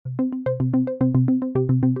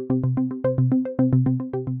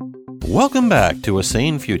Welcome back to A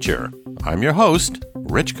Sane Future. I'm your host,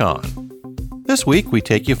 Rich Kahn. This week, we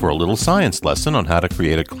take you for a little science lesson on how to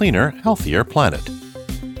create a cleaner, healthier planet.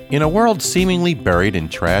 In a world seemingly buried in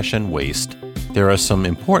trash and waste, there are some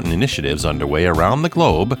important initiatives underway around the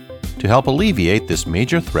globe to help alleviate this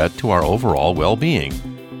major threat to our overall well-being,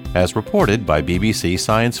 as reported by BBC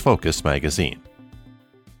Science Focus magazine.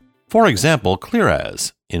 For example,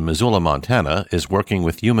 ClearAz in Missoula, Montana, is working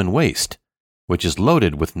with human waste, which is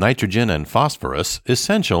loaded with nitrogen and phosphorus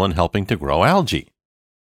essential in helping to grow algae.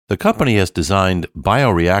 The company has designed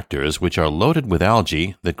bioreactors which are loaded with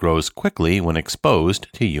algae that grows quickly when exposed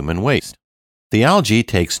to human waste. The algae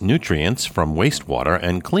takes nutrients from wastewater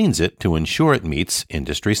and cleans it to ensure it meets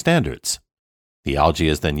industry standards. The algae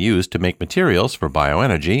is then used to make materials for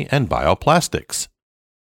bioenergy and bioplastics.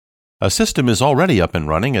 A system is already up and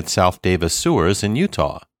running at South Davis Sewers in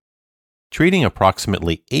Utah, treating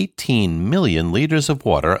approximately 18 million liters of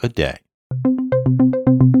water a day.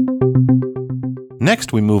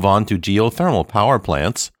 Next, we move on to geothermal power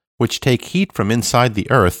plants, which take heat from inside the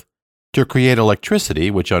earth to create electricity,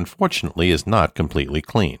 which unfortunately is not completely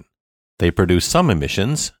clean. They produce some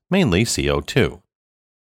emissions, mainly CO2.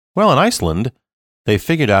 Well, in Iceland, they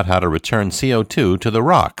figured out how to return CO2 to the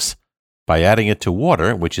rocks by adding it to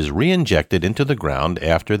water, which is re-injected into the ground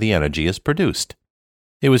after the energy is produced.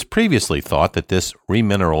 It was previously thought that this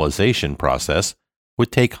remineralization process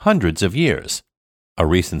would take hundreds of years. A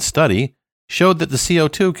recent study showed that the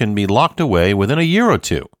CO2 can be locked away within a year or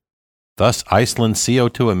two. Thus, Iceland's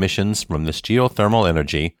CO2 emissions from this geothermal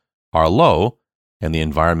energy are low, and the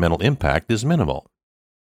environmental impact is minimal.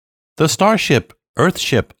 The starship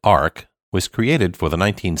Earthship Ark was created for the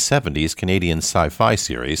 1970s Canadian sci-fi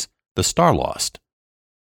series, The Starlost.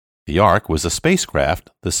 The Ark was a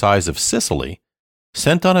spacecraft the size of Sicily,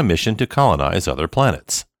 sent on a mission to colonize other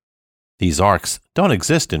planets. These arks don't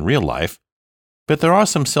exist in real life, but there are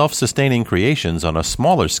some self-sustaining creations on a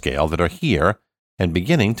smaller scale that are here and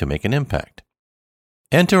beginning to make an impact.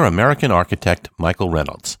 Enter American architect Michael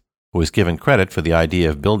Reynolds, who is given credit for the idea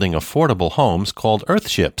of building affordable homes called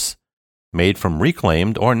Earthships, made from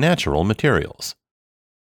reclaimed or natural materials.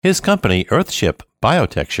 His company, Earthship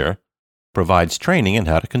Biotecture, provides training in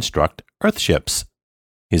how to construct Earthships.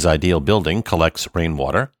 His ideal building collects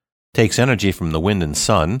rainwater, takes energy from the wind and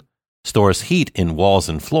sun, stores heat in walls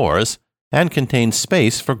and floors, and contains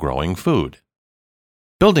space for growing food.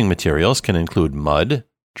 Building materials can include mud,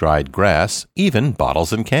 dried grass, even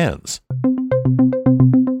bottles and cans.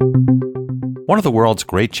 One of the world's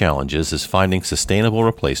great challenges is finding sustainable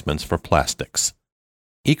replacements for plastics.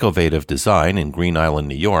 Ecovative Design in Green Island,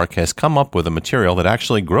 New York, has come up with a material that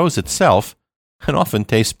actually grows itself and often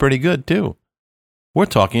tastes pretty good, too. We're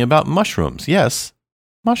talking about mushrooms. Yes,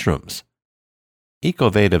 mushrooms.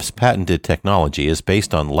 Ecovative's patented technology is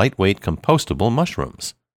based on lightweight compostable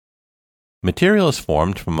mushrooms. Material is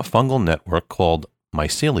formed from a fungal network called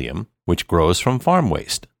mycelium, which grows from farm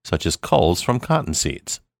waste, such as culls from cotton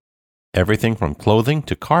seeds. Everything from clothing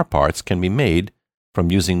to car parts can be made from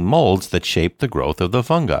using molds that shape the growth of the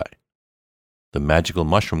fungi. The Magical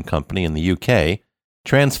Mushroom Company in the UK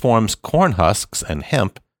transforms corn husks and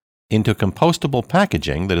hemp into compostable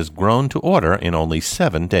packaging that is grown to order in only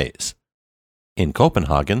 7 days. In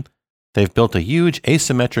Copenhagen, they've built a huge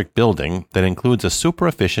asymmetric building that includes a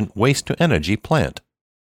super-efficient waste-to-energy plant.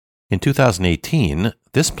 In 2018,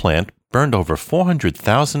 this plant burned over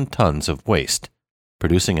 400,000 tons of waste,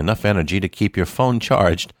 producing enough energy to keep your phone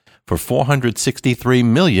charged for 463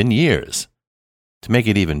 million years. To make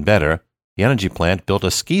it even better, the energy plant built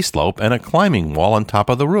a ski slope and a climbing wall on top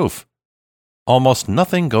of the roof. Almost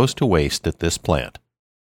nothing goes to waste at this plant.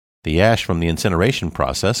 The ash from the incineration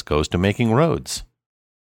process goes to making roads.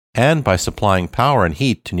 And by supplying power and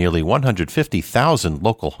heat to nearly 150,000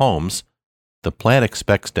 local homes, the plant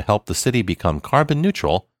expects to help the city become carbon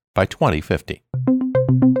neutral by 2050.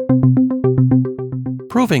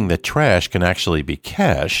 Proving that trash can actually be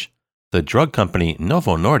cash, the drug company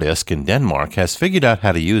Novo Nordisk in Denmark has figured out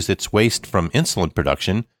how to use its waste from insulin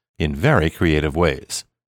production in very creative ways.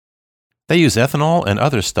 They use ethanol and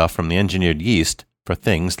other stuff from the engineered yeast for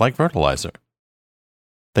things like fertilizer.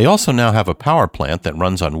 They also now have a power plant that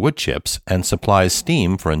runs on wood chips and supplies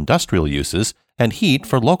steam for industrial uses and heat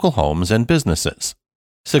for local homes and businesses.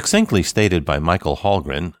 Succinctly stated by Michael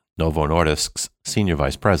Hallgren, Novo Nordisk's senior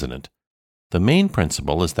vice president, the main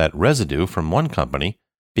principle is that residue from one company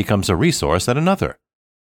becomes a resource at another,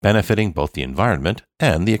 benefiting both the environment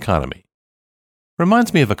and the economy.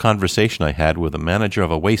 Reminds me of a conversation I had with a manager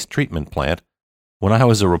of a waste treatment plant when I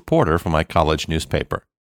was a reporter for my college newspaper.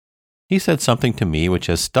 He said something to me which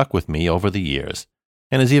has stuck with me over the years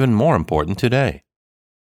and is even more important today.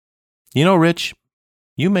 You know, Rich,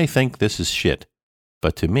 you may think this is shit,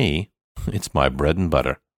 but to me, it's my bread and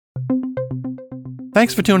butter.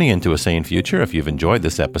 Thanks for tuning in to A Sane Future. If you've enjoyed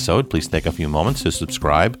this episode, please take a few moments to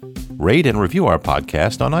subscribe, rate, and review our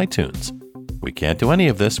podcast on iTunes. We can't do any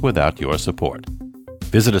of this without your support.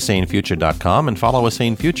 Visit asanefuture.com and follow A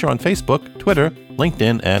Sane Future on Facebook, Twitter,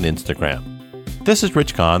 LinkedIn, and Instagram. This is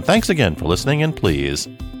Rich Kahn. Thanks again for listening, and please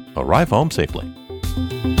arrive home safely.